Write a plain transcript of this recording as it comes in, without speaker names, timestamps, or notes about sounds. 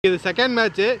இது second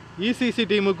match ECC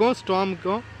டீமுக்கும்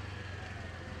ஸ்டார்ம்க்கும்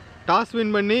toss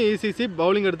win பண்ணி ECC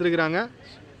பவுலிங் எடுத்துருக்காங்க.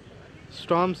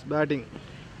 ஸ்டார்ம்ஸ் பேட்டிங்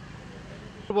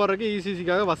போடுறதுக்கு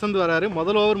ECCக்காக வசந்த் வராரு.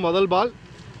 முதல் ஓவர் முதல் பால்,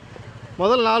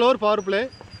 முதல் 4 ஓவர் பவர் பிளே.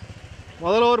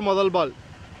 முதல் ஓவர் முதல் பால்,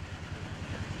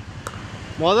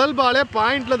 முதல் பாலே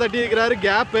பாயிண்டில் தட்டி இருக்கிறாரு.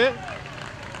 கேப்பு,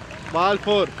 பால்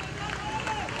 4.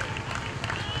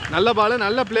 நல்ல பால்,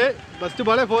 நல்ல பிளே. ஃபஸ்ட்டு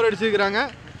பாலே 4 அடிச்சிருக்கிறாங்க.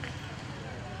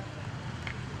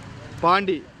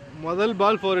 பாண்டி முதல்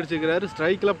பால் 4 அடிச்சிருக்கிறாரு.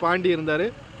 ஸ்ட்ரைக்கில் பாண்டி இருந்தார்.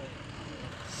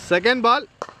 செகண்ட் பால்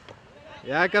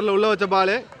ஏக்கரில் உள்ளே வச்ச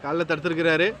பால் காலில்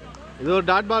தடுத்துருக்கிறாரு. இது ஒரு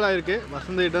டாட் பால் ஆகிருக்கு.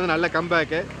 வசந்த் கிட்ட வந்து நல்ல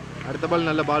கம்பேக்கு. அடுத்த பால்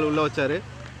நல்ல பால் உள்ளே வச்சார்.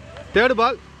 தேர்ட்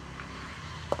பால்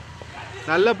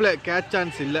நல்ல பிளே, கேட்ச்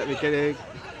சான்ஸ் இல்லை, விக்கெட்,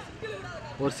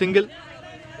 ஒரு சிங்கிள்.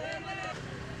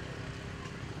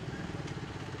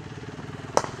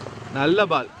 நல்ல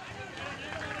பால்,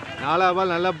 4வது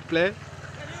பால் நல்ல பிளே.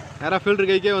 நேராக ஃபீல்டர்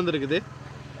கைக்கே வந்துருக்குது.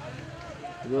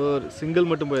 இது ஒரு சிங்கிள்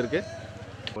மட்டும் போயிருக்கு.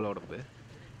 போலோடப்பு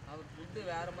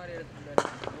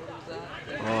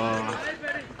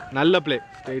நல்ல பிளே,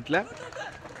 ஸ்ட்ரெயிட்டில்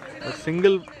ஒரு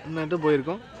சிங்கிள் மட்டும்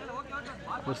போயிருக்கோம்.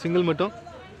 ஒரு சிங்கிள் மட்டும்.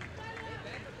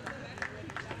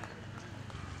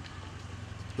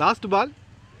 லாஸ்ட் பால்,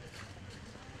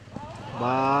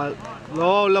 பால்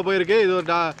லோ உள்ள போயிருக்கு. இது ஒரு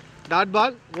டாட்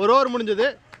பால். ஒரு ஓவர் முடிஞ்சது.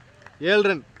 7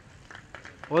 ரன்.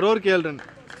 ஒரு ஓவருக்கு 7 ரன்.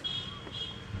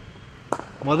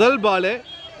 முதல் பால்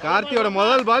கார்த்தியோட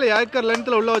முதல் பால் ஏக்கர்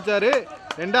லென்த்தில் உள்ளே வச்சார்.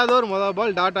 2வது ஓவர் முதல்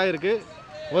பால் டாட் ஆகிருக்கு.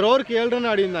 ஒரு ஓவருக்கு 7 ரன்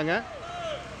ஆடி இருந்தாங்க.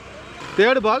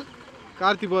 தேர்டு பால்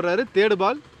கார்த்தி போடுறாரு. தேர்டு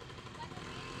பால்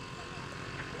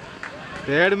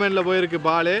தேர்டு மேனில் போயிருக்கு.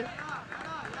 பால்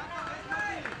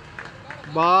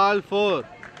பால் 4.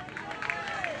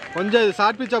 கொஞ்சம் இது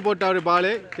ஷார்ட் பிச்சாக போட்டார்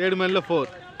பால். தேர்டு மேனில் 4.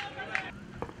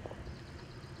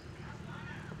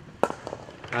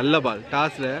 நல்ல பால்,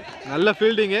 டாஸில் நல்ல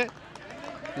ஃபீல்டிங்கு.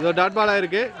 இது ஒரு டாட் பால்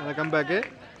ஆகிருக்கு. அந்த கம்பேக்கு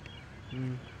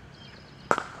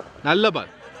நல்ல பால்,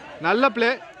 நல்ல பிளே.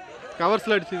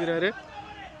 கவர்ஸில் அடிச்சுக்கிறாரு.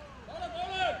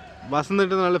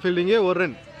 வசந்த் நல்ல ஃபீல்டிங்கு. 1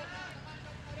 ரன்.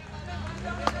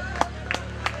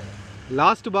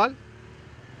 லாஸ்ட் பால்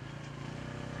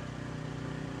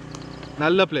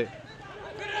நல்ல பிளே,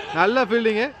 நல்ல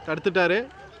ஃபீல்டிங்கு. தடுத்துட்டாரு.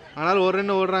 ஆனால் 1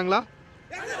 ரன் ஓடுறாங்களா?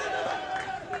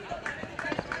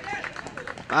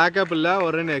 பேக்கப் இல்லை.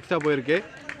 1 ரன் எக்ஸ்ட்ரா போயிருக்கு.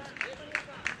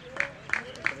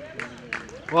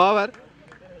 ஓவர்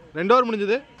 2 ஓவர்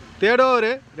முடிஞ்சது. தேர்ட் ஓவர்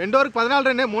 2 ஓவருக்கு 14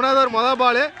 ரன்னு. 3வது ஓவர் மொதல்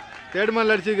பால் தேர்ட்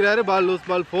மேனில் அடிச்சிருக்கிறாரு. பால் லூஸ்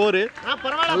பால் 4.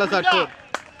 நல்ல ஷாட் 4.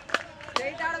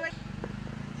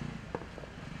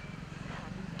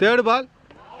 தேர்டு பால்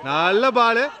நல்ல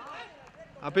பால்.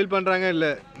 அப்பீல் பண்ணுறாங்க,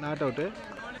 இல்லை, நாட் அவுட்டு.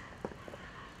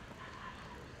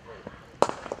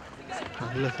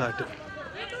 நல்ல ஷாட்டு.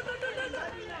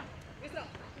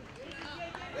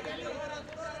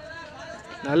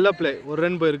 நல்ல பிளே. 1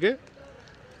 ரன் போயிருக்கு.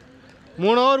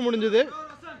 3 ஓவர் முடிஞ்சது.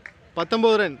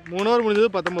 19 ரன். 3 ஓவர் முடிஞ்சது.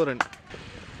 19 ரன்.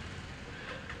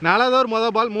 4வது ஓவர்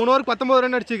மொதல் பால். 3 ஓவருக்கு 19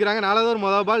 ரன் அடிச்சிருக்கிறாங்க. 4வது ஓவர்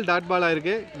மொதல் பால் டாட் பால்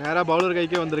ஆயிருக்கு. நேராக பவுலர்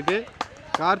கைக்கே வந்திருக்கு.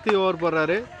 கார்த்தி ஓவர்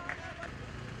போடுறாரு.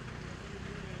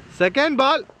 Second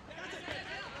ball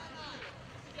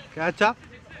கேட்சா,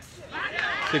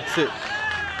 6.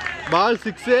 பால்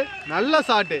 6. நல்ல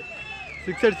ஷாட்டு.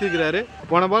 6 அடிச்சிருக்கிறாரு.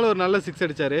 போன பால் ஒரு நல்ல 6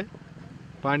 அடித்தார்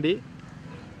பாண்டி.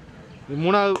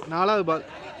 4வது பால்,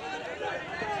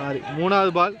 சாரி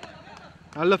 3வது பால்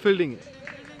நல்ல ஃபீல்டிங்.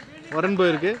 1 ரன்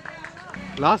போயிருக்கு.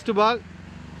 லாஸ்ட் பால்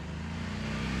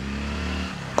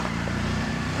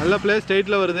நல்ல பிளே,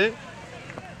 ஸ்ட்ரெயிட்டில் வருது.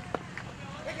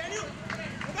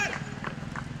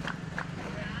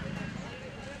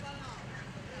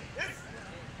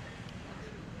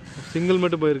 சிங்கிள்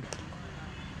மட்டும் போயிருக்கு.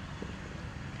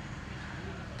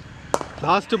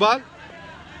 லாஸ்ட் பால்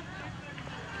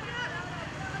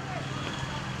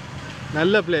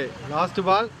நல்ல பிளே. லாஸ்ட்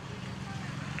பால்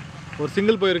ஒரு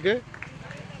சிங்கிள் போயிருக்கு.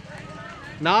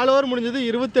 4 ஓவர் முடிஞ்சது.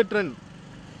 28 ரன்.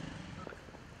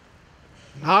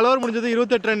 4 ஓவர் முடிஞ்சது.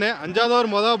 28 ரன்னு. 5வது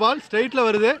ஓவர் மொதல் பால் ஸ்ட்ரைட்டில்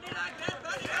வருது.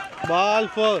 பால்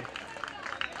 4.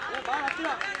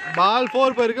 பால்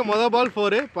 4 போயிருக்கு. மொதல் பால்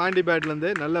 4 பாண்டி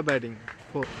பேட்லேருந்து. நல்ல பேட்டிங்.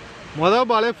 4. மொதல்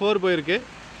பாலே 4 போயிருக்கு.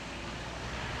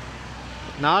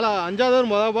 5வது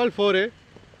ஓவர் மொதல் பால் 4.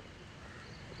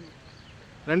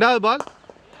 2வது பால்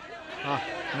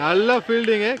நல்ல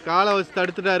ஃபீல்டிங்கு. காலை வச்சு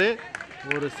தடுத்துட்டாரு.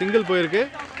 ஒரு சிங்கிள் போயிருக்கு.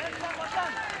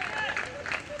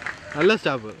 நல்ல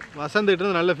ஸ்டாப்பு. வசந்த்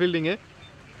கிட்ட நல்ல ஃபீல்டிங்கு.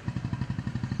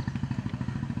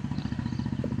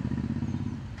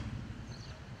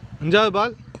 5வது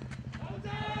பால்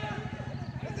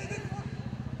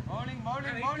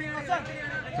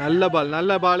நல்ல பால்,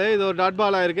 நல்ல பால். இது ஒரு டாட்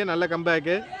பால் ஆயிருக்கு. நல்ல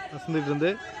கம்பேக்கு வசந்துட்டு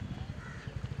இருந்து.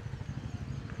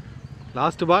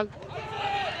 லாஸ்ட் பால்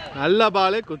நல்ல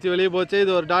பால் குத்தி வெளியே போச்சு.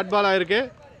 இது ஒரு டாட் பால் ஆயிருக்கு.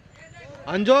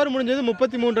 5 ஓவர் முடிஞ்சது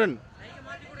 33 ரன்.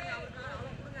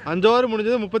 5 ஓவர்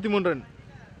முடிஞ்சது 33 ரன்.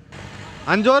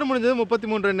 5 ஓவர் முடிஞ்சது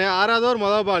 33 ரன். 6வது ஓவர்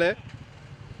முதல் பால்.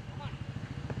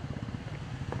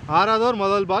 6வது ஓவர்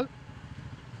முதல் பால்.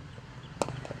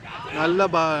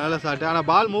 நல்ல ஷாட். ஆனால்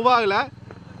பால் மூவ் ஆகலை.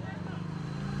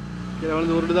 கீழே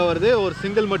வந்து உருட்டு தான் வருது. ஒரு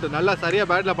சிங்கிள் மட்டும் நல்லா சரியாக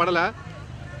பேட்டில் படலை.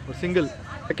 ஒரு சிங்கிள்.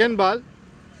 Second ball.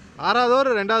 6வது ஓவர்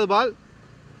 2வது பால்.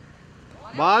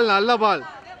 பால் நல்ல பால்.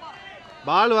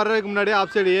 பால் வர்றதுக்கு முன்னாடியே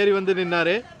ஆஃப் சைடு ஏறி வந்து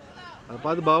நின்னார். அதை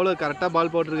பார்த்து பவுலர் கரெக்டாக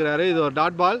பால் போட்டிருக்கிறாரு. இது ஒரு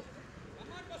டாட் பால்.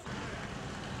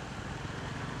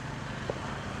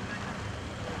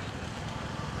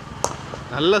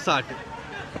 நல்ல ஷாட்.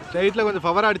 ஸ்ட்ரைட்டில் கொஞ்சம்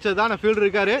பவர் அடித்தது தான். ஆனால் ஃபீல்டர்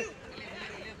இருக்கார்.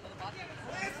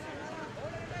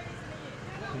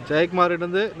 ஜெயக்குமார்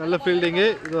வந்து நல்ல ஃபீல்டிங்கு.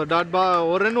 இது ஒரு டாட் பால்.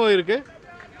 ஒரு ரன் போயிருக்கு.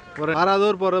 ஒரு 6வது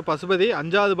ஓவர் போகிற பசுபதி.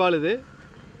 5வது பால் இது.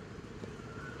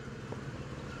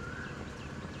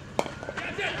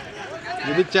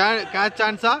 இது கேட்ச்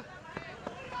சான்ஸா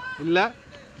இல்லை.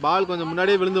 பால் கொஞ்சம்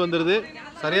முன்னாடியே விழுந்து வந்துடுது.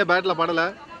 சரியாக பேட்டில் படலை.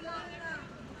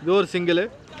 இது ஒரு சிங்கிள்.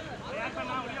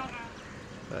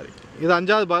 சரி, இது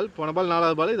 5வது பால். போன பால்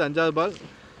 4வது பால். இது 5வது பால்.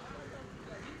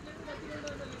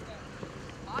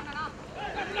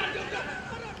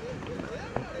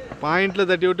 பாயிண்டில்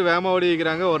தட்டி விட்டு வேகமாக ஓடி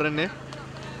வைக்கிறாங்க. ஒரு ரன்னு.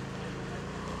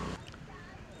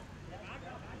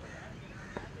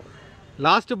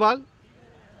 Last ball.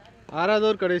 6வது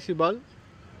ஓவர் கடைசி பால்.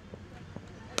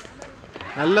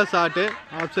 நல்ல ஷாட்டு.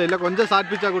 ஆஃப் சைடில் கொஞ்சம் ஷார்ட்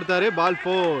பிச்சாக கொடுத்தாரு. பால்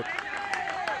 4.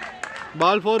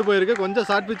 பால் 4 போயிருக்கு. கொஞ்சம்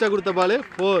ஷார்ட் பிச்சாக கொடுத்த பால்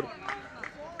 4.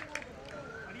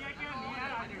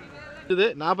 இது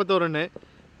 41 ரன்னு.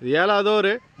 இது 7வது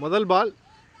ஓவர் முதல் பால்.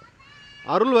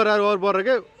 அருள் வராரு ஓவர்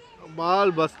போடுறதுக்கு.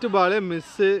 பால் ஃபஸ்ட்டு பாலு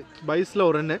மிஸ்ஸு. பைஸில்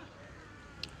ஒரு ரன்னு.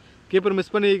 கீப்பர்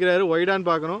மிஸ் பண்ணி வைக்கிறாரு. ஒய்டான்னு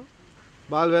பார்க்கணும்.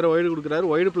 பால் வேறு ஒய்டு கொடுக்குறாரு.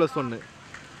 ஒய்டு +1.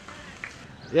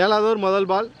 7வது ஓவர் முதல்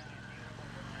பால்.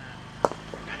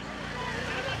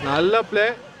 நல்ல பிளே.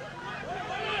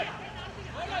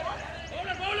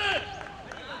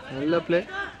 நல்ல பிளே.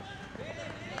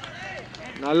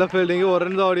 நல்ல ஃபீல்டிங்கு. ஒரு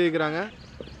ரன் தான் ஓடி வைக்கிறாங்க.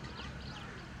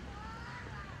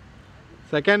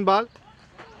 Second ball.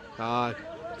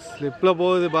 ஸ்லிப்பில்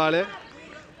போகுது பால்.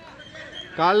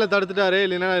 காலில் தடுத்துட்டாரு.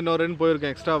 இல்லைன்னா இன்னொரு ரன்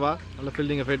போயிருக்கேன் எக்ஸ்ட்ராவா. நல்ல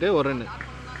ஃபீல்டிங்கை போயிட்டு ஒரு ரன்னு.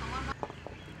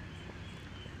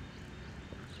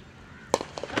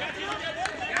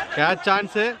 கேட்ச்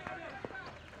சான்ஸு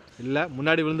இல்லை.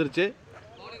 முன்னாடி விழுந்துருச்சு.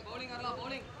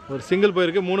 ஒரு சிங்கிள்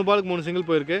போயிருக்கு. 3 பாலுக்கு 3 சிங்கிள்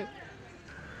போயிருக்கு.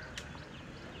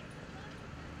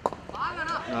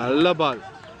 நல்ல பால்.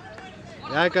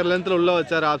 ஏக்கர் லென்த்தில் உள்ளே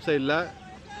வச்சார். ஆஃப் சைடில்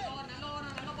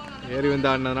ஏறி வந்து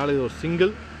ஆடினதுனால இது ஒரு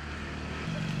சிங்கிள்.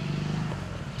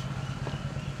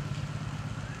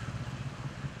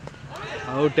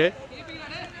 அவுட்டு.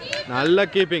 நல்ல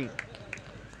கீப்பிங்.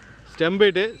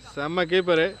 ஸ்டெம்பிட்டு. செம்ம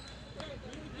கீப்பரு.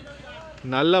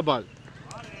 நல்ல பால்.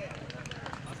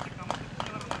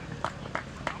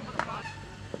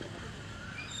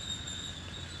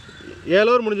 ஏழு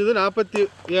ஓவர் முடிஞ்சது.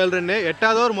 47 ரன்னு.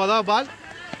 8வது ஓவர் மொதல் பால்.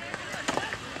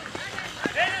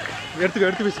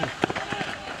 எடுத்து பேசுங்க.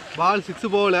 பால் 6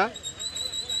 போகல.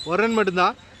 ஒரு ரன்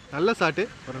மட்டும்தான். நல்ல ஷாட்டு.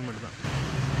 ஒரு ரன் மட்டும்தான்.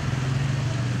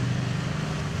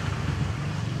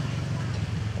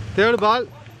 தேர்ட் பால்.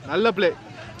 நல்ல பிளே.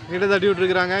 கிட்ட தட்டி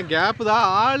விட்டுருக்குறாங்க. கேப்பு தான்.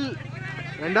 ஆள்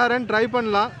 2 ரன் ட்ரை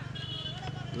பண்ணலாம்.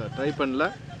 இல்லை, ட்ரை பண்ணல.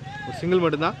 ஒரு சிங்கிள்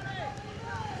மட்டும்தான்.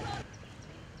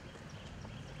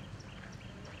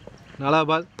 நல்லா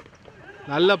பால்.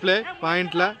 நல்ல பிளே.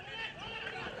 பாயிண்டில்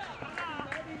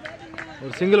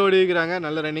ஒரு சிங்கிள் ஓடி வைக்கிறாங்க.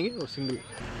 நல்ல ரன்னிங். ஒரு சிங்கிள்.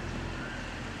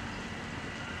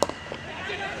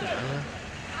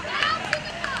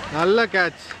 நல்ல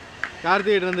கேட்ச்.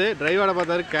 கார்த்திகிட்ட இருந்து டிரைவோட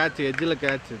பார்த்தாரு. கேட்ச். எட்ஜில்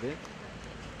கேட்ச். இது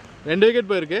 2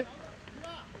 விக்கெட் போயிருக்கு.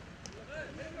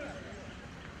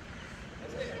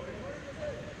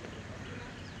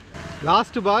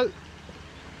 Last ball.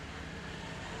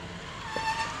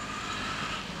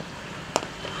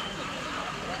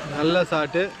 நல்ல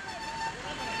ஷாட்டு.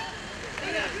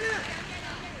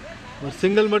 ஒரு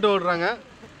சிங்கிள் மட்டும் ஓடுறாங்க.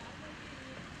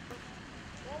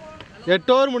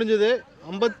 8 ஓவர் முடிஞ்சது.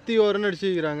 51 ரன்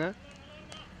அடிச்சுக்கிறாங்க.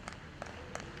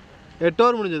 8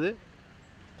 ஓவர் முடிஞ்சது.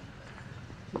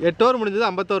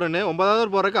 51 ரன்னு. 9வது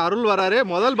ஓவர் போகிறக்கு அருள் வராரு.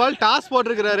 முதல் பால் டாஸ்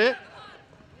போட்டிருக்கிறாரு.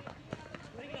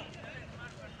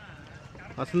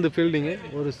 வசந்த் ஃபீல்டிங்கு.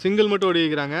 ஒரு சிங்கிள் மட்டும் ஓடி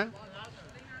வைக்கிறாங்க.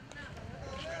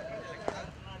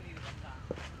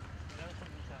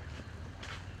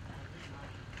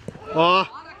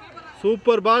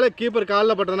 சூப்பர் பால். கீப்பர்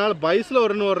காலில் பட்டதுனால பைஸில்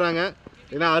ஒரு ரன் ஓடுறாங்க.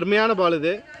 ஏன்னா அருமையான பால்.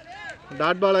 இது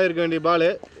டாட் பாலாக இருக்க வேண்டிய பால்.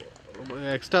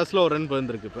 எக்ஸ்ட்ராஸில் ஒரு ரன்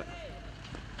போயிருந்துருக்கு. இப்போ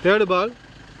தேர்டு பால்.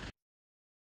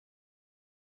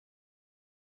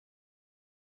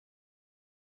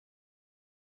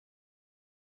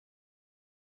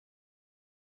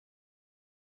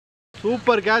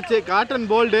 Super catch, cotton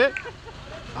bolt.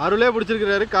 அருளே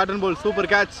பிடிச்சிருக்கிறாரு காட்டன் போல்ட்.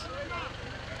 Super catch.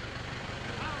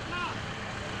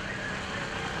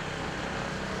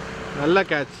 நல்ல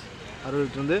கேட்ச்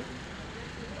அருள்கிட்ட இருந்து.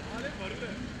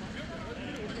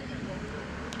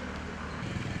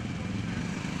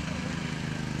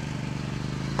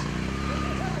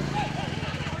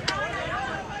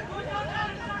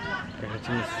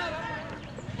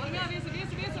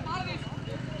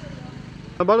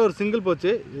 பால் ஒரு சிங்கிள்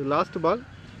போச்சு. இது லாஸ்ட் பால்.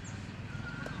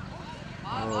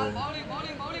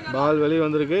 பால் வெளியே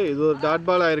வந்திருக்கு. இது ஒரு டாட்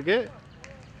பால் ஆயிருக்கு.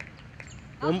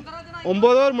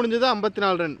 9 ஓவர் முடிஞ்சது,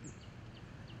 54 ரன்.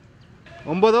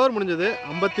 9 ஓவர் முடிஞ்சது,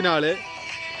 54.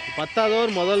 10வது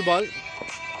ஓவர் முதல் பால்.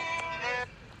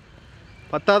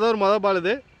 10வது ஓவர் முதல் பால்.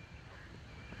 இது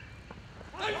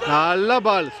நல்ல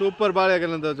பால், சூப்பர் பால்.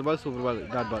 வச்ச பால் சூப்பர் பால்,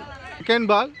 dot ball. Second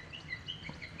ball.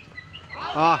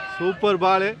 Super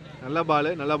பால், நல்ல பால்,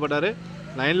 நல்லா போட்டார்.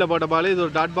 லைனில் போட்ட பால். இது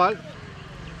ஒரு டாட் பால்.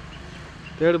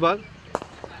 தேர்ட் பால்.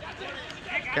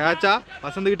 கேட்சா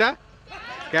வசந்துக்கிட்ட?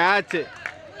 கேட்சு,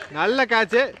 நல்ல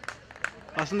கேட்சு.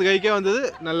 வசந்த் கைக்கே வந்தது,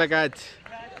 நல்ல கேட்ச்.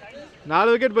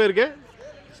 4 விக்கெட் போயிருக்கு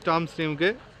ஸ்டார்ம்ஸ் டீமுக்கு.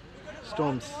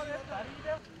 ஸ்டார்ம்ஸ்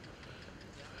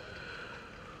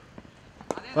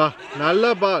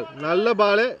நல்ல பால், நல்ல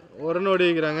பால். ஒரு ரன் ஓடி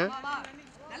வைக்கிறாங்க.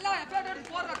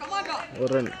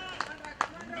 ஒரு ரன்.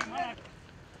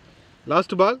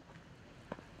 Last ball.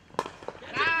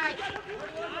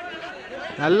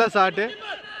 நல்ல ஷாட்டு.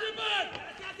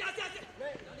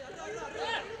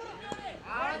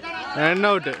 Run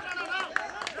out.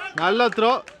 நல்ல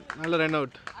த்ரோ, நல்ல ரன்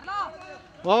அவுட்.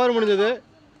 ஓவர் முடிஞ்சது,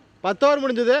 10 ஓவர்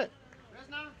முடிஞ்சது,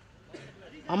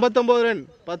 59 ரன்.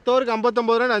 10 ஓவருக்கு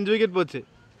 59 ரன், 5 விக்கெட் போச்சு.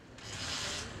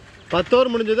 10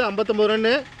 ஓவர் முடிஞ்சது, 59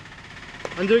 ரன்னு,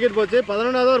 5 விக்கெட் போச்சு.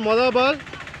 11வது ஓவர் மொதல் பால்.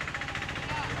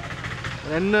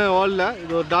 ரன்னு ஓடல.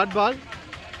 இது ஒரு டாட் பால்.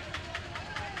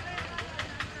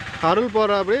 அருள்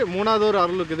போகிற அப்படி 3வது ஓவர்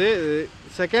அருள் இருக்குது.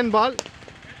 Second ball.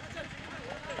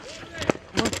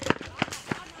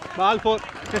 பால் 4.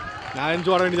 நான் 5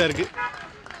 ஓட வேண்டியதாக இருக்குது.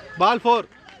 பால் 4.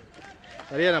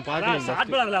 சரியா? நான் பார்க்கணும்.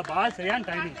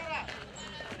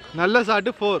 நல்ல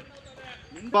ஷாட்டு. 4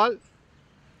 பால்.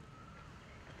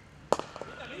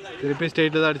 திருப்பி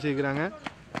ஸ்ட்ரெயிட்டில் தான் அடிச்சுக்கிறாங்க.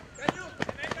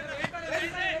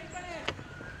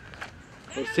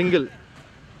 சிங்கிள்.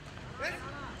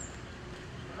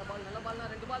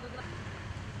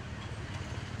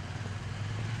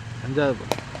 அஞ்சாவது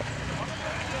பால்.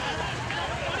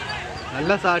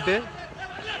 நல்ல ஷாட்டு.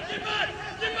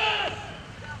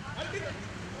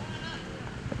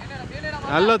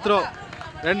 நல்ல த்ரோ.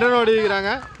 2 ரன் ஓடி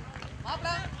வைக்கிறாங்க.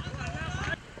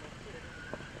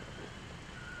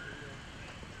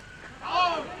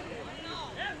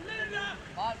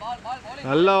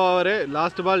 நல்ல ஓவர்.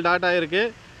 லாஸ்ட் பால் டாட் ஆகிருக்கு.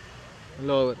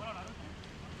 நல்ல ஓவர்.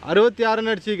 66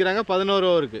 ரன் அடிச்சுக்கிறாங்க 11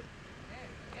 ஓவருக்கு.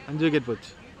 5 விக்கெட்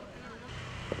போச்சு.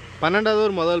 12வது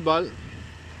ஓவர் முதல் பால்.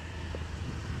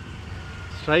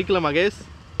 ஸ்ட்ரைக்கில் மகேஷ்.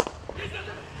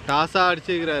 டாஸாக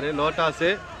அடிச்சுக்கிறாரு. லோ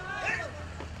டாஸு.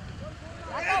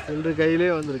 ஃபீல்டர் கையிலே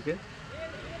வந்திருக்கு.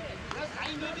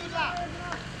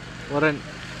 ஒரு ரன்.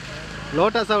 லோ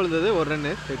டாஸாக விழுந்தது. ஒரு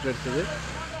ரன்னு ஸ்ட்ரைக்கில் அடிச்சது.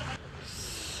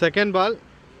 Second ball.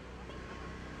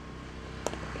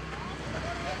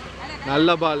 நல்ல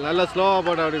பால், நல்ல ஸ்லோவாக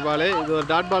போட்ட அப்படி பால். இது ஒரு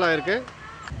டாட் பால் ஆகிருக்கு.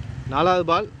 4வது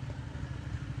பால்.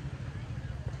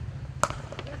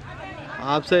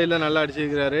 ஆஃப் சைடில் நல்லா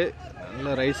அடிச்சுக்கிறாரு.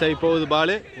 நல்லா ரைஸ் ஆகி போகுது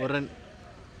பால். ஒரு ரன்.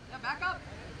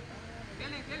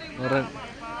 ஒரு ரன்.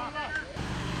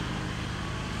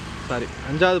 சாரி,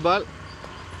 5வது பால்.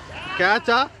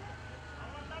 கேட்சா?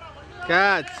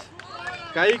 கேட்ச்.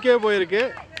 கைக்கே போயிருக்கு.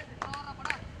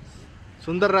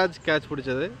 சுந்தர்ராஜ் கேட்ச்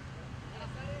பிடிச்சது.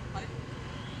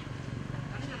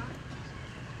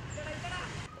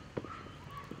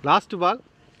 Last ball.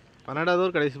 12வது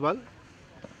ஓவர் கடைசி பால்.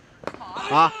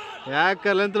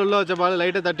 ஏக்கர் லென்த்தில் உள்ள வச்ச பால்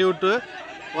லைட்டை தட்டி விட்டு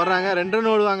வர்றாங்க. 2 ரன்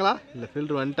ஓடுவாங்களா? இல்லை,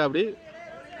 ஃபீல்டர் வந்துட்டா. அப்படி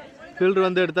ஃபீல்டர்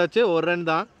வந்து எடுத்தாச்சு. ஒரு ரன்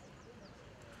தான்.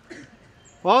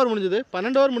 ஓவர் முடிஞ்சது.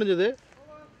 12 ஓவர் முடிஞ்சது.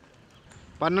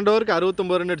 12 ஓவருக்கு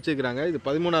 69 ரன் அடிச்சுக்கிறாங்க. இது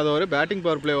 13வது over. Batting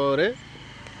power play over.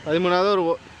 13வது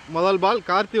over முதல் பால்.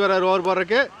 கார்த்தி வரார் ஓவர்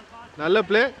போடுறக்கு. நல்ல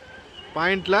பிளே.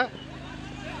 பாயிண்டில்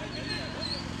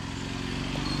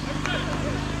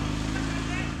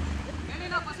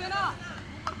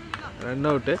ரன்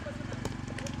அவுட்டு.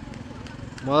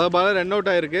 முதல் பால் ரன் அவுட்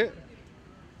ஆகிருக்கு.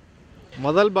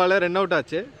 முதல் பால் ரன் அவுட்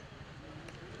ஆச்சு.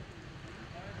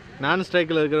 நான்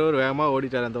ஸ்ட்ரைக்கில் இருக்கிறவர் வேகமாக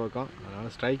ஓடிட்டார் அந்த பக்கம்.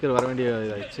 அதனால் ஸ்ட்ரைக்கர் வர வேண்டிய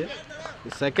இதாகிடுச்சு.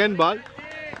 Second ball.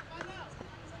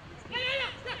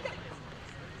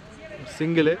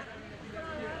 Single.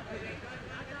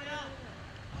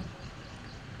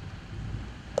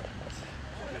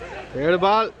 Third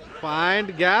ball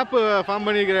point gap form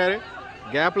பண்ணியிருக்கிறாரு.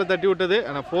 கேப்பில் தட்டி விட்டது.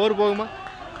 ஆனால் 4 போகுமா?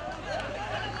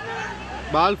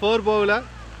 பால் 4 போகல.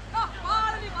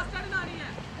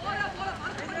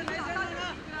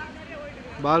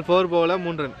 பால் 4 போகல.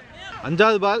 3 ரன்.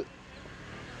 5வது பால்.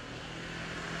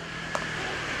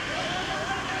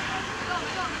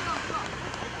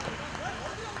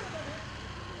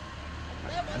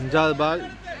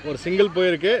 ஒரு சிங்கிள்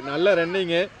போயிருக்கு. நல்ல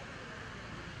ரன்னிங்கு.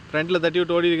 ஃப்ரண்ட்டில் தட்டி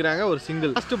விட்டு ஓடி இருக்கிறாங்க. ஒரு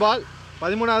சிங்கிள். First ball.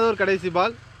 13வது ஒரு கடைசி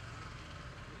பால்.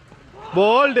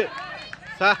 போல்டு.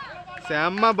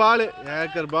 செம்ம பால்.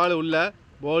 ஏக்கர் பால் உள்ள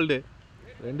போல்டு.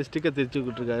 2 ஸ்டிக்கை திருச்சி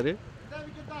விட்டுருக்காரு.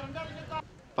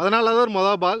 14வது ஒரு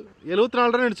மொதல் பால்.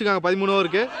 74 ரன் அடிச்சுக்காங்க 13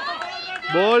 ஓவருக்கு.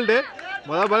 போல்டு.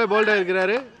 மொதல் பாலே போல்டாக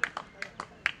இருக்கிறாரு.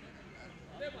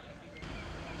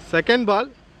 Second ball.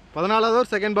 14வது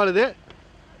ஒரு செகண்ட் பால். இது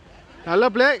நல்ல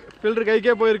பிளே. ஃபீல்டர்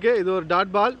கைக்கே போயிருக்கு. இது ஒரு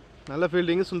டாட் பால். நல்ல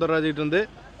ஃபீல்டிங்கு சுந்தர்ராஜிட்டு இருந்து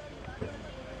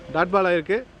டாட் பால்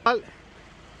ஆயிருக்கு. பால்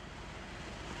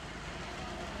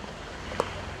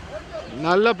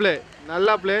நல்ல பிளே.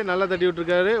 நல்லா தட்டி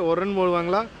விட்டுருக்காரு. 1 ரன்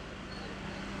போடுவாங்களா?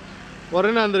 1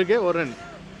 ரன் வந்திருக்கு. 1 ரன்.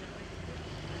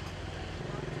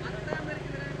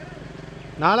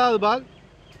 4வது பால்.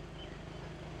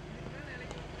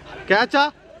 கேட்சா?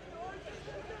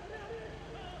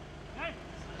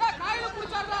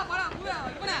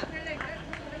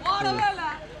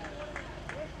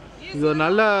 இது ஒரு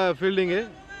நல்ல ஃபீல்டிங்கு.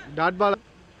 Dot ball.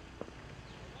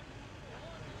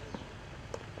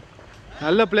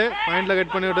 நல்ல பிளே. பாயிண்ட்ல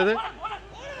கட் பண்ணி விட்டது.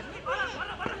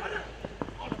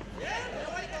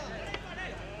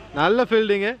 நல்ல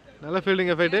ஃபீல்டிங்கு.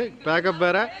 ஃபைட்டு. பேக்கப்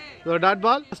வேற. இது ஒரு dot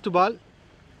ball. First ball.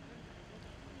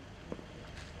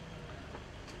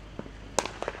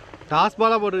 Toss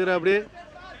பாலாக போட்டுக்கிற. அப்படி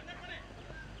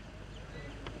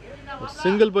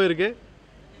சிங்கிள் போயிருக்கு.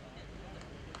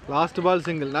 Last ball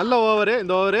single. நல்ல ஓவரு.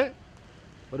 இந்த ஓவரு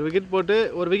ஒரு விக்கெட் போட்டு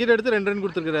ஒரு விக்கெட் எடுத்து 2 ரன்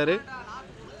கொடுத்துருக்கிறாரு.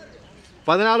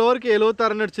 14 ஓவருக்கு 76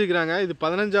 ரன் அடிச்சிருக்கிறாங்க. இது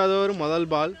 15வது ஓவர் முதல்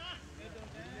பால்.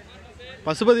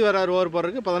 பசுபதி வராரு ஓவர்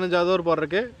போடுறதுக்கு. 15வது ஓவர்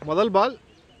போடுறதுக்கு. முதல் பால்.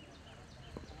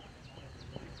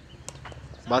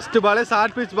 ஃபஸ்ட்டு பாலே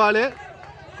ஷார்ட் பிச் பாலு.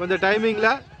 கொஞ்சம்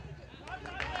டைமிங்கில்.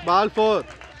 பால் 4.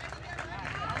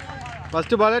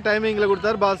 ஃபஸ்ட்டு பாலே டைமிங்கில்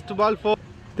கொடுத்தாரு. ஃபஸ்ட்டு பால் 4.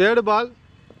 தேர்டு பால்.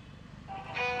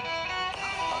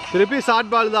 திருப்பி ஷார்ட்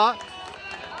பால் தான்.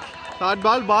 Short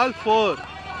ball. பால் 4.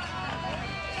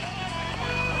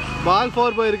 பால்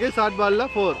 4 போயிருக்கு. ஷார்ட் பாலில்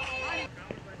 4.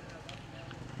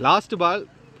 Last ball.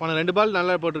 போன 2 பால்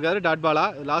நல்லா போட்டிருக்காரு. டாட் பாலா?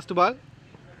 Last ball.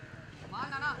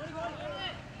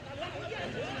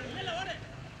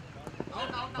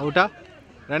 அவுட்டா?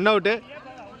 Run out.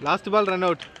 Last ball run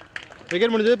out.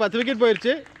 Wicket முடிஞ்சது. 10 விக்கெட்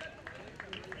போயிடுச்சு.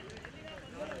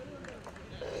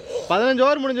 15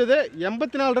 ஓவர் முடிஞ்சது.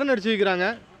 84 ரன் அடிச்சு வைக்கிறாங்க.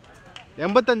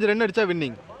 85 ரன் அடித்தா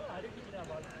வின்னிங்.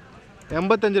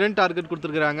 85 ரன் டார்கெட்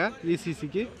கொடுத்துருக்குறாங்க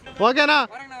ECCக்கு. ஓகேண்ணா.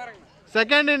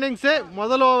 Second innings.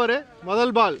 முதல் ஓவரு.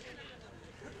 முதல் பால்.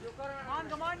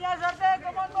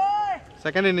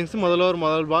 Second innings. முதல் ஓவர்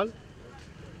முதல் பால்.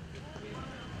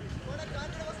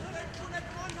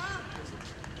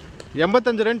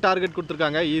 எண்பத்தஞ்சு ரன் டார்கெட்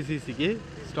கொடுத்துருக்காங்க ECCக்கு.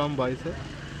 Storm boys.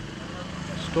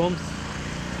 ஸ்டோர்ம்ஸ்.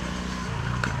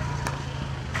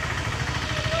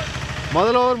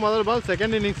 முதல் ஓவர் முதல் பால்.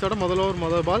 செகண்ட் இன்னிங்ஸோட முதல் ஓவர்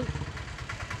முதல் பால்.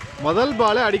 முதல்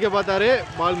பாலை அடிக்க பார்த்தாரு.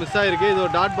 பால் மிஸ் ஆகிருக்கு. இது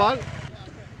ஒரு டாட் பால்.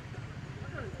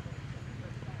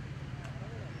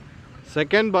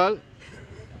 Second ball.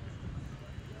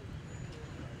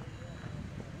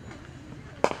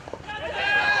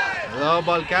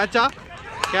 பால் கேட்சா?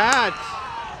 கேட்ச்.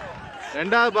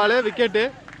 ரெண்டாவது பால் விக்கெட்டு.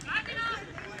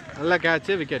 நல்ல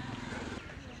கேட்சு. விக்கெட்.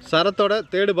 சரத்தோட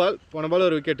தேர்டு பால். போன பால்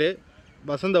ஒரு விக்கெட்டு.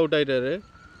 வசந்த் அவுட் ஆகிட்டாரு.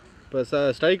 இப்போ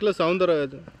ஸ்ட்ரைக்கில்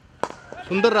சுந்தர்ராஜன்.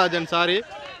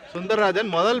 சுந்தர்ராஜன்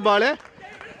முதல் பாலு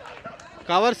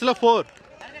கவர்ஸில்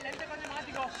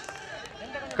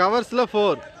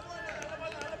 4.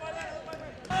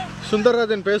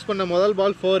 சுந்தர்ராஜன் பேஸ் பண்ண முதல்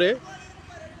பால் 4.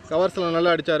 கவர்ஸில்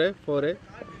நல்லா அடித்தார். 4.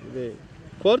 இது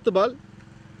 4th பால்.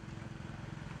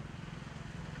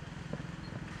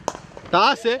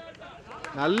 டாஸு.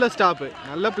 நல்ல ஸ்டாப்பு.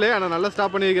 நல்ல பிளே. ஆனால் நல்லா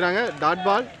ஸ்டாப் பண்ணியிருக்கிறாங்க. Dot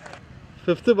ball.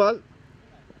 5th பால்.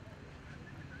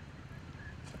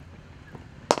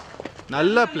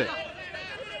 நல்ல பிளே.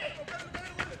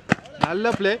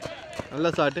 நல்ல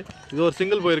ஷாட்டு. இது ஒரு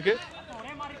சிங்கிள் போயிருக்கு.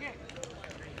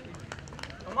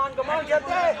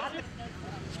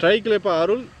 ஸ்ட்ரைக்கில் இப்போ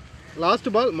அருள். Last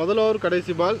ball. முதல் ஓவர்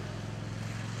கடைசி பால்.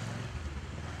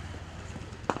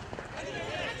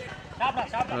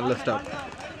 நல்ல ஸ்டாப்.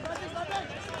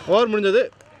 ஓவர் முடிஞ்சது.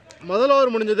 முதல்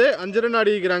ஓவர் முடிஞ்சது. 5 ரன்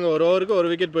ஆடிக்கிறாங்க. ஒரு ஓவருக்கு ஒரு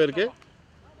விக்கெட் போயிருக்கு.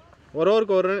 ஒரு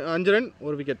ஓவருக்கு 1 ரன். 5 run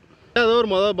 1 wicket. அது ஒரு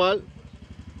முதல் பால்.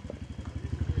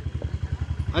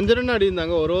 5 ரன் ஆடி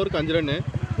இருந்தாங்க. ஒரு ஓவருக்கு 5 ரன்னு,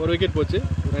 ஒரு விக்கெட் போச்சு.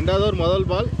 ரெண்டாவது ஓவர் முதல்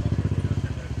பால்.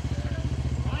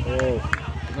 ஓ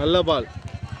நல்ல பால்,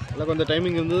 நல்லா கொஞ்சம்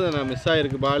டைமிங் இருந்தது, நான் மிஸ்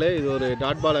ஆகிருக்கு பாலு. இது ஒரு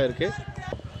டாட் பாலாக இருக்குது.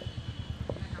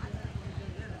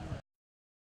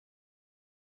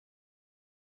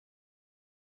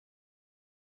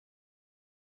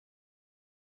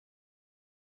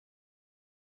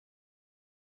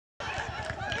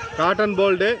 காட்டன்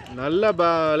போல்டு, நல்ல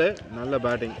பாலு, நல்ல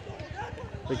பேட்டிங்.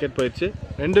 விக்கெட் போயிடுச்சு,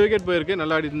 2 விக்கெட் போயிருக்கு.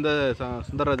 நல்லா ஆடி இருந்த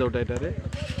சுந்தர்ராஜ் அவுட் ஆகிட்டார்.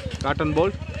 Caught and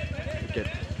bowled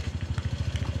wicket.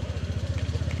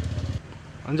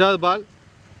 5வது பால்.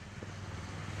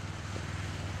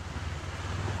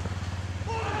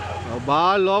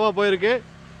 பால் லோவாக போயிருக்கு.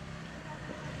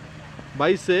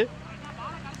 பைஸு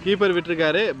கீப்பர்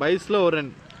விட்டுருக்காரு. பைஸில் ஒரு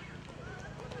ரன்,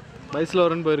 பைஸில்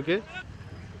ஒரு ரன் போயிருக்கு.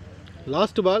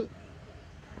 Last ball.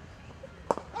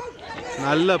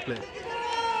 நல்ல பிளே,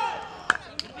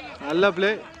 நல்ல பிளே,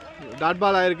 டாட்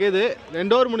பால் ஆகிருக்கு. இது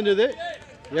 2 ஓவர் முடிஞ்சது,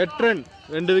 8 ரன்,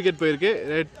 2 விக்கெட் போயிருக்கு.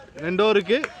 2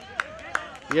 ஓவருக்கு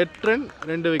 8 ரன்,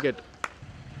 2 விக்கெட்.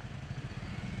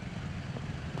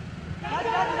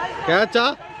 கேட்சா?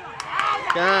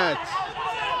 கேட்ச்.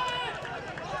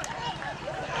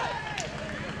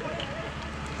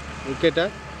 விக்கெட்டை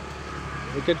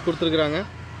விக்கெட் கொடுத்துருக்குறாங்க.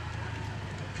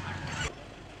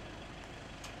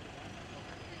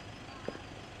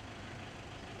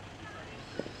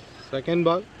 Second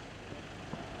ball.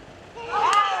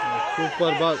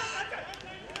 சூப்பர் பால்,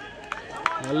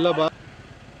 நல்ல பால்.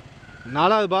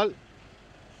 4வது பால்.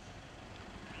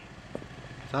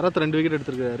 சரத் 2 விக்கெட்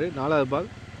எடுத்துருக்காரு. 4வது பால்.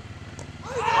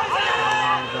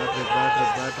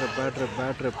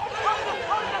 பேட்ரு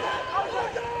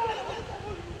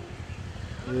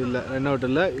இது இல்லை, ரன் அவுட்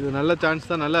இல்லை. இது நல்ல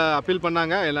சான்ஸ் தான், நல்லா அப்பீல்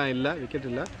பண்ணாங்க, எல்லாம் இல்லை, விக்கெட்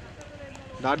இல்லை,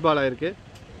 டாட் பால் ஆகிருக்கு.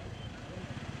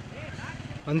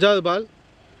 5வது பால்.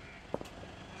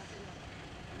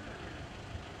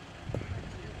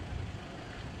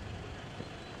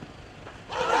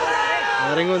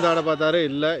 இறங்கி வந்து ஆட பார்த்தாரு,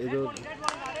 இல்லை. இது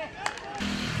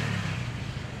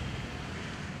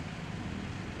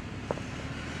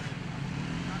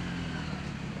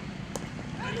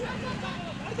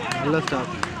நல்ல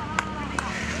ஸ்டாப்.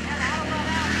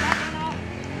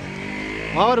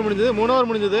 ஓவர் முடிஞ்சது, 3 ஓவர்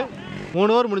முடிஞ்சது.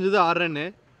 3 ஓவர் முடிஞ்சது, 6 ரன்னு.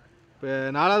 இப்போ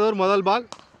 4வது ஓவர் முதல் பால்.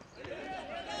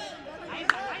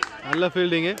 நல்ல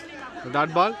ஃபீல்டிங்கு,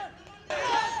 டாட் பால்.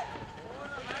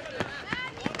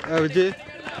 விஜய்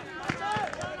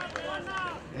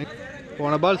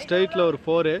போன பால் ஸ்ட்ரைட்டில் ஒரு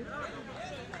 4.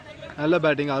 நல்ல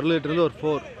பேட்டிங், அருள்கிட்டருந்து ஒரு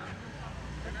 4.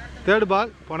 3rd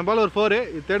பால். போன பால் ஒரு 4,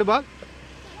 இது 3rd பால்.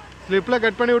 ஸ்லிப்பில்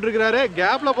கட் பண்ணி விட்டுருக்கிறாரு,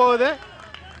 கேப்பில் போகுது.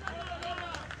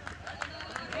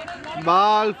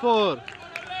 பால் 4.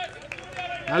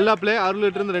 நல்ல பிளே,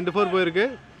 அருள்கிட்டருந்து 2 4 போயிருக்கு.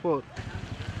 4.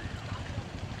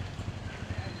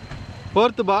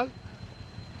 4th பால்.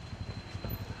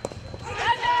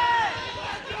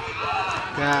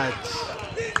 கேட்ச்.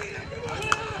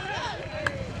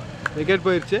 விக்கெட்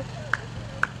போயிடுச்சு.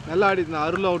 நல்லா ஆடி இருந்தா,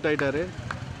 அருள் அவுட் ஆகிட்டாரு.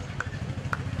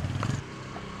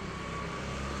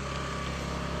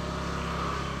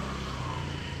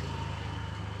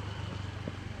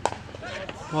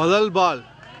 முதல் பால்.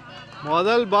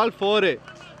 முதல் பால் 4.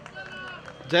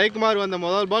 ஜெயக்குமார் வந்த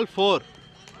முதல் பால் 4.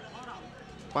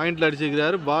 பாயிண்டில்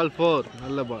அடிச்சுக்கிறாரு. பால் 4,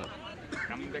 நல்ல பால்.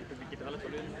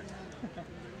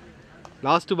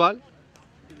 Last ball.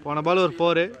 போன பால் ஒரு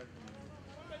 4.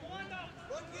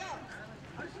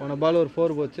 போன பால் ஒரு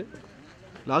 4 போச்சு.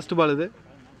 லாஸ்ட் பால் இது.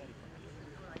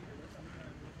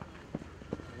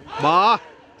 பா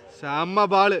செம்ம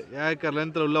பால், ஏக்கர்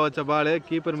லென்த்தில் உள்ள வச்ச பால்.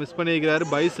 கீப்பர் மிஸ் பண்ணிக்கிறாரு.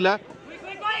 பைஸில்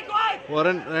ஒரு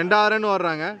ரன், 2வது ரன்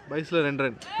ஓடுறாங்க. பைஸில் 2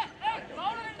 ரன்,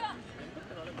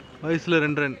 பைஸில்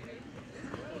 2 ரன்.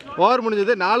 ஓவர்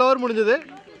முடிஞ்சது, 4 ஓவர் முடிஞ்சது.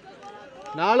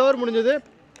 4 ஓவர் முடிஞ்சது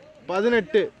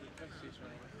 18.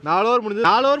 4 ஓவர் முடிஞ்சது.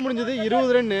 4 ஓவர் முடிஞ்சது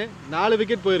 20 ரன்னு, 4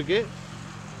 விக்கெட் போயிருக்கு.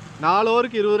 4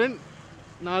 ஓவருக்கு 20 ரன்,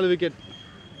 4 விக்கெட்.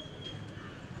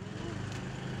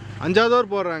 5வது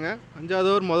ஓவர் போடுறாங்க. 5வது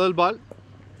ஓவர் முதல் பால்.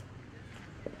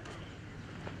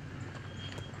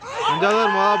 5வது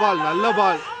ஓவர் முதல் பால். நல்ல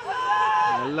பால்,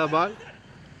 நல்ல பால்.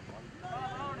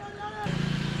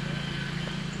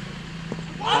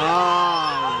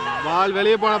 பால்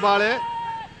வெளியே போன பால்,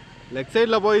 லெக்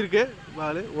சைடில் போயிருக்கு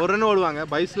பால். 1 ரன் ஓடுவாங்க.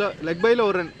 பைஸில் லெக் பையில்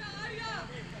 1 ரன்,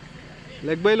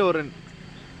 லெக் பையில் 1 ரன்.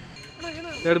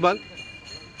 3rd பால்.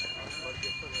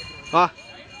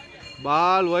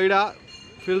 பால் ஒய்டா,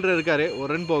 ஃபீல்டர் இருக்காரு, 1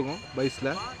 ரன் போகும்.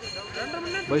 பைஸில்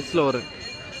 1 ரன்.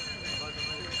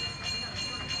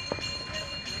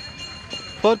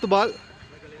 4th பால்.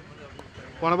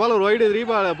 போன பால் ஒரு ஒய்டு 3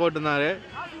 பால் போட்டிருந்தாரு,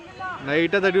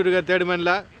 நைட்டாக தட்டி விட்டுருக்காரு 3rd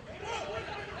மேனில்.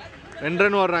 2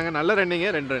 ரன் ஓடுறாங்க. நல்ல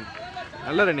ரன்னிங்கு 2 ரன்.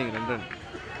 நல்ல ரன்னிங் 2 ரன்.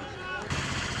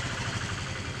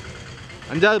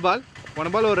 5வது பால். போன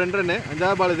பால் ஒரு 2 ரன்னு.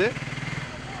 5வது பால் இது.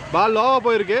 பால் லோவா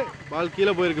போயிருக்கு. பால்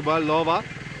கீழே போயிருக்கு. பால் லோவா.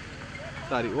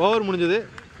 சாரி, ஓவர் முடிஞ்சது.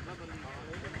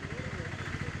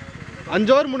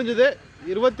 5 ஓவர் முடிஞ்சது.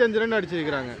 25 ரன்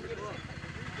அடிச்சிருக்கிறாங்க.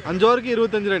 5 ஓவருக்கு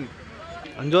 25 ரன்.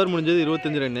 5 ஓவர் முடிஞ்சது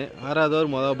 25 ரன்னு. 6வது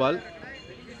ஓவர் மொதல் பால்.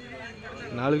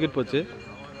 4 விக்கெட் போச்சு.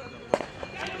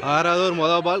 6வது ஓவர்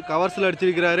மொதல் பால். கவர்ஸில்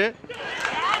அடிச்சிருக்கிறாரு.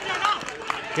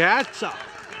 கேட்சா,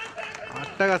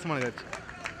 அட்டகாசமான கேட்ச்.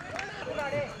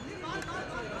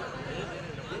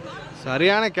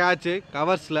 சரியான கேட்சு.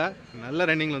 கவர்ஸில் நல்ல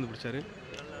ரன்னிங்கில் வந்து பிடிச்சாரு.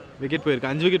 விக்கெட்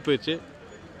போயிருக்கு. 5 விக்கெட் போயிடுச்சு.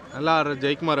 நல்லா ஆடுற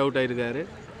ஜெயக்குமார் அவுட் ஆகிருக்காரு.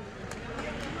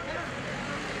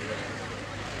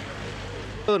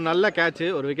 ஒரு நல்ல கேட்சு.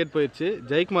 ஒரு விக்கெட் போயிடுச்சு.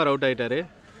 ஜெயக்குமார் அவுட் ஆகிட்டாரு.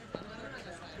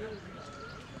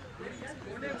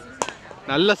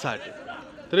 நல்ல ஷாட்.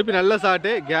 திருப்பி நல்ல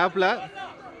ஷாட்டு. கேப்பில்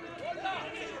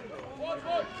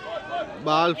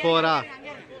பால் 4ஆ?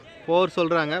 4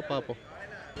 சொல்கிறாங்க. பார்ப்போம்.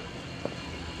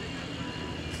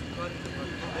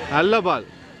 நல்ல பால்.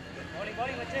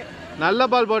 நல்ல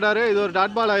பால் போட்டார். இது ஒரு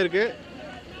டாட் பால் ஆகிருக்கு.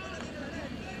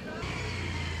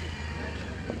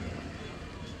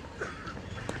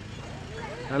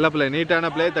 நல்ல பிளே. நீட்டான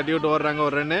பிளே. தட்டி விட்டு ஓடுறாங்க.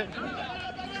 ஒரு ரன்னு.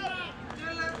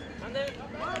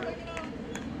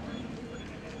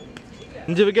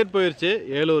 அஞ்சு விக்கெட் போயிடுச்சு.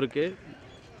 7 ஓவருக்கு.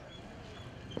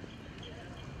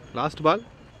 Last ball.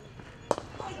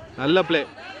 நல்ல பிளே.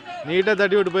 நீட்டாக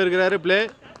தட்டி விட்டு போயிருக்கிறாரு. பிளே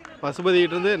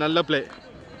பசுபதிக்கிட்டு இருந்து நல்ல பிளே.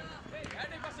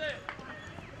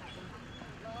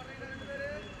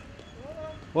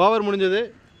 ஓவர் முடிஞ்சது.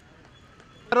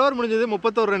 6 ஓவர் முடிஞ்சது.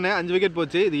 31 ரன்னு. 5 விக்கெட்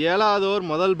போச்சு. இது 7வது ஓவர்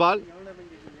முதல் பால்.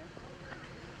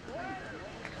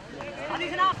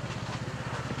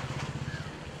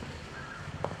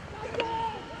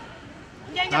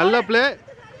 நல்ல பிளே.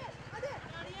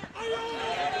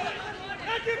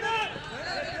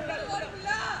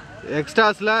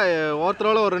 எக்ஸ்ட்ராஸில்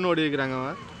ஒருத்தரோட ஒரு ரன் ஓடி வைக்கிறாங்க.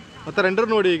 மொத்தம் 2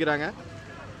 ரன் ஓடி வைக்கிறாங்க.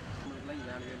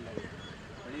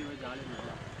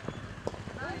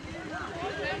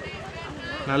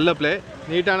 நல்ல பிளே.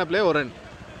 நீட்டான பிளே. ஒரு ரன்.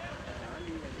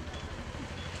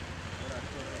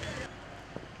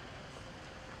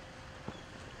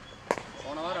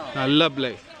 நல்ல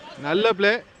பிளே. நல்ல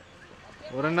பிளே.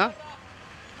 ஒரு ரன்னா?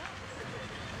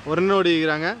 ஒரு ரன் ஓடி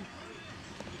வைக்கிறாங்க.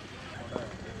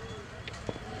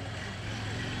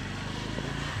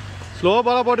 ஸ்லோ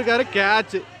பாலாக போட்டிருக்காரு.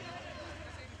 கேட்ச்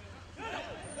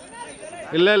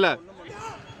இல்லை இல்லை.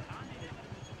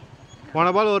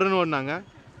 போன பால் ஒரு ரன் ஓடினாங்க.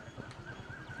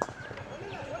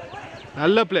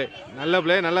 நல்ல பிளே. நல்ல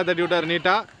பிளே. நல்லா தட்டி விட்டார்.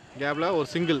 நீட்டாக கேப்பில் ஒரு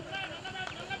சிங்கிள்.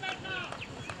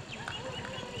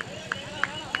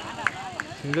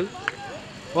 சிங்கிள்.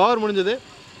 ஓவர் முடிஞ்சது.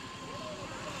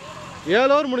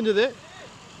 7 ஓவர் முடிஞ்சது.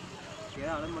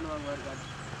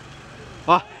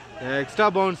 Extra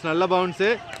bounce. நல்ல பவுன்ஸு.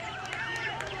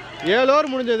 7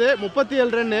 ஓவர் முடிஞ்சது.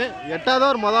 37 ரன்னு. 8வது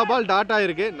ஓவர் மொதல் பால் டாட்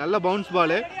ஆகிருக்கு. நல்ல பவுன்ஸ்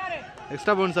பால்.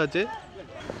 எக்ஸ்ட்ரா பவுன்ஸ் ஆச்சு.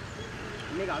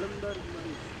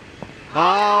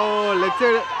 Leg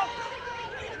side.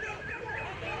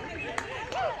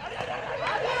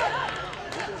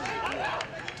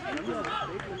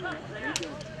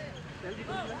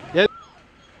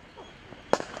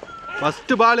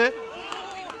 ஃபஸ்ட்டு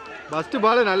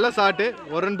பாலு நல்ல ஷாட்டு.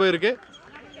 ஒரு ரன் போயிருக்கு.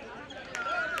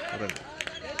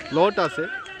 லோ டாஸு.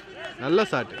 நல்ல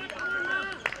ஷாட்டு.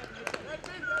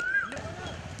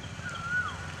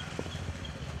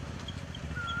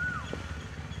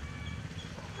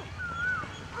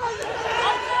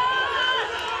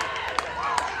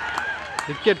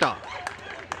 விக்கெட்டா?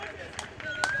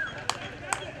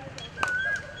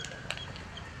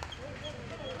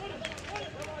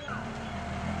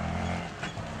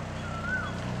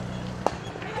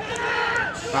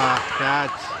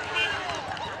 கேட்ச்.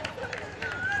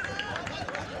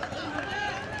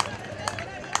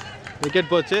 விக்கெட்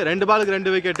போச்சு. 2 பாலுக்கு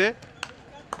 2 விக்கெட்டு.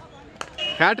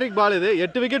 ஹேட்ரிக் பால் இது.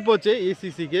 8 விக்கெட் போச்சு.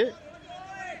 ECCக்கு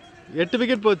 8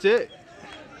 விக்கெட் போச்சு.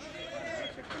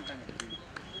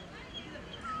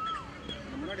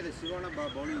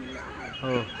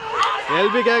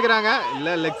 எல்பி கேட்குறாங்க.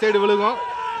 இல்லை, லெக் சைடு விழுகும்.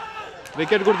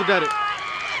 விக்கெட் கொடுத்துட்டாரு.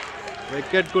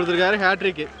 விக்கெட் கொடுத்துருக்காரு.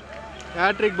 ஹேட்ரிக்கு.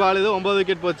 ஹேட்ரிக் பால் இது. 9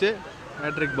 விக்கெட் போச்சு.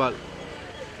 ஹேட்ரிக் பால்.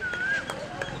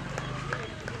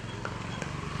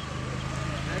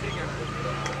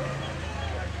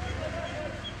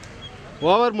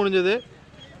 ஓவர் முடிஞ்சது.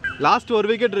 லாஸ்ட் ஒரு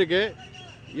விக்கெட் இருக்கு.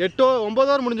 9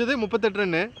 ஓவர் முடிஞ்சது. 38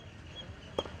 ரன்னு.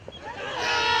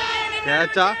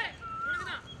 கேட்சா?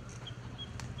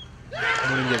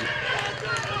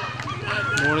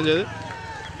 முடிஞ்சது.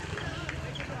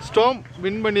 ஸ்டோம்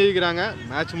வின் பண்ணியிருக்கிறாங்க.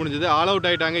 மேட்ச் முடிஞ்சது. ஆல் அவுட்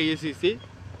ஆகிட்டாங்க.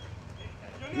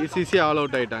 இசிசி ஆல்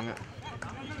அவுட் ஆகிட்டாங்க.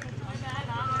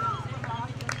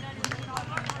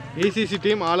 ECC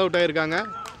team all out ஆகிருக்காங்க.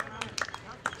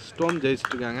 Storm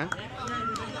ஜெயிச்சிட்ருக்காங்க.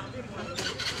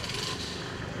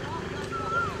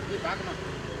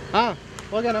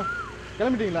 ஓகேண்ணா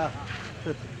கிளம்பிட்டீங்களா?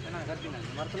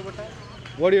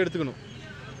 ஓடி எடுத்துக்கணும்.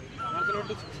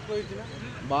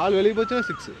 பால் வெளியே போச்சுன்னா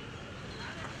 6.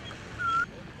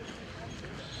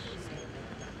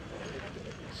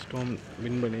 ஸ்டோம்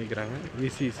வின் பண்ணிக்கிறாங்க.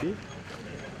 இசிசி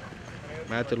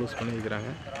மேட்சை லூஸ்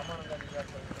பண்ணிக்கிறாங்க.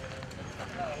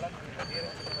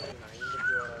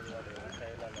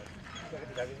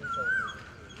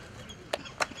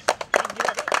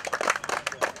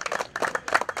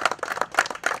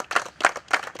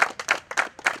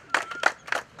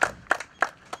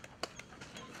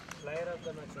 Player of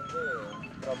the match வந்து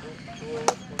பிரபு 2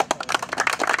 overs